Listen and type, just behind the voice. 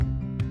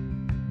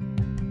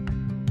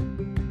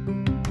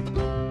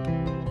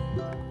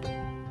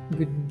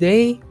Good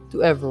day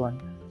to everyone.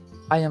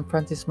 I am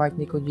Francis Mark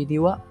Nico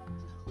Gidiwa.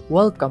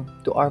 Welcome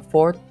to our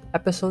fourth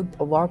episode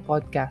of our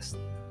podcast,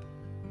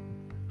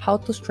 How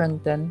to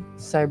Strengthen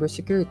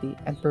Cybersecurity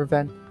and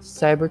Prevent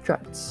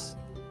Cyberthreats.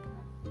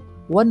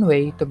 One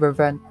way to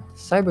prevent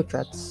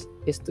cyberthreats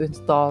is to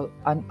install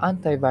an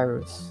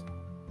antivirus.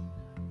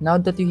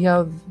 Now that you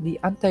have the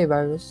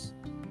antivirus,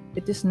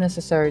 it is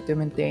necessary to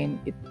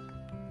maintain it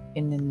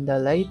in the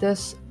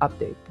latest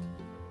update.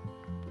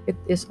 It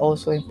is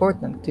also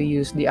important to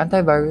use the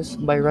antivirus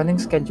by running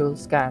scheduled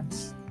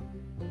scans.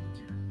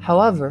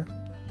 However,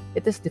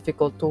 it is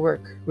difficult to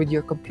work with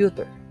your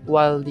computer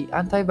while the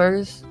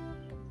antivirus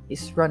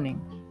is running.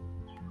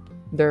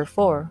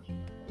 Therefore,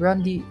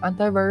 run the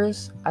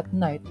antivirus at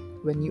night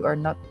when you are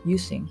not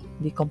using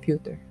the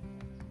computer.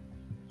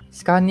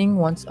 Scanning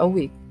once a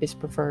week is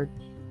preferred.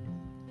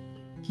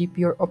 Keep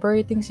your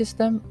operating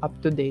system up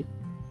to date,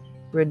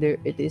 whether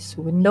it is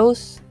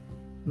Windows,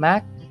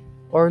 Mac,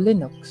 or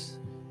Linux.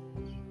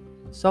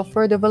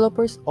 Software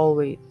developers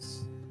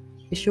always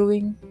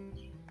issuing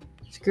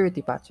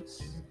security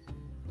patches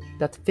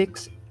that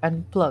fix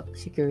and plug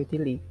security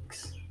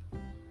leaks.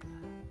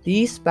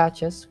 These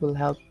patches will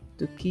help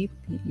to keep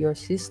your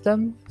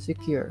system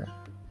secure.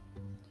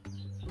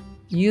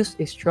 Use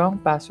a strong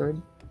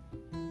password.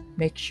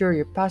 Make sure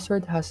your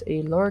password has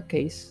a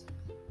lowercase,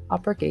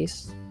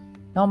 uppercase,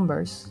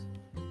 numbers,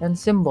 and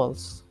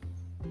symbols.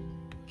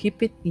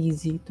 Keep it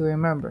easy to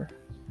remember,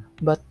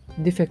 but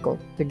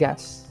difficult to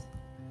guess.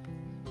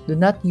 Do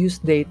not use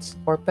dates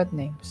or pet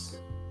names.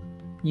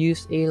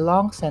 Use a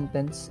long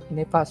sentence in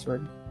a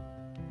password.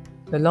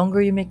 The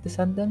longer you make the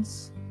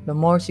sentence, the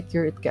more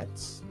secure it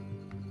gets.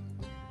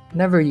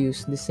 Never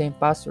use the same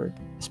password,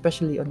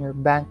 especially on your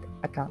bank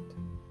account.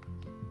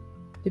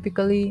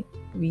 Typically,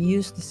 we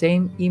use the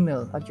same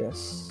email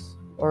address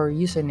or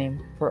username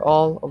for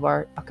all of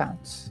our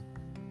accounts.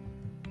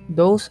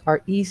 Those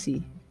are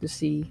easy to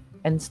see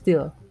and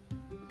steal.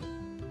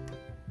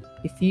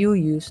 If you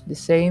use the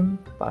same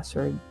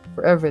password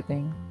for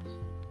everything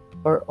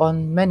or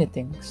on many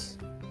things,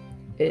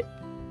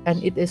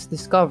 and it is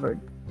discovered,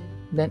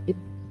 then it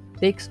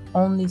takes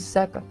only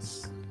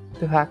seconds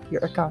to hack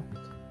your account.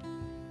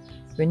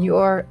 When you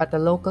are at a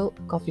local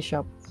coffee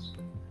shop,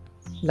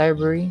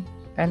 library,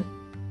 and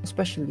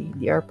especially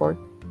the airport,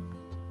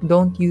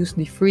 don't use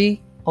the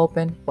free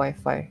open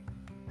Wi-Fi.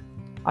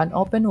 An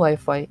open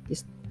Wi-Fi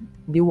is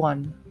the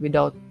one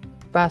without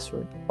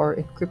password or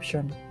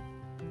encryption.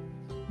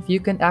 If you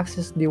can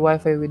access the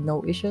Wi-Fi with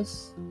no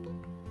issues,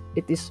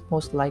 it is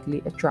most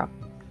likely a trap.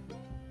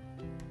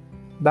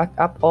 Back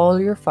up all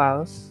your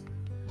files.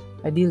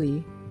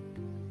 Ideally,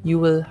 you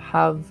will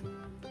have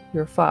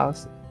your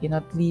files in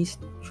at least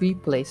 3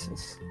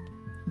 places.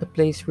 The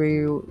place where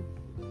you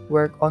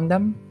work on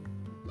them,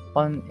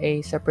 on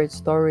a separate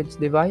storage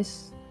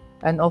device,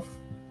 and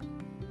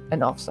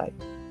offsite.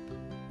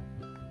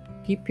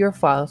 Keep your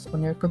files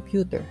on your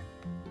computer.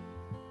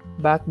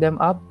 Back them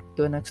up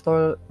to an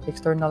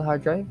external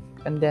hard drive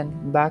and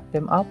then back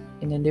them up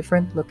in a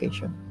different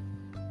location.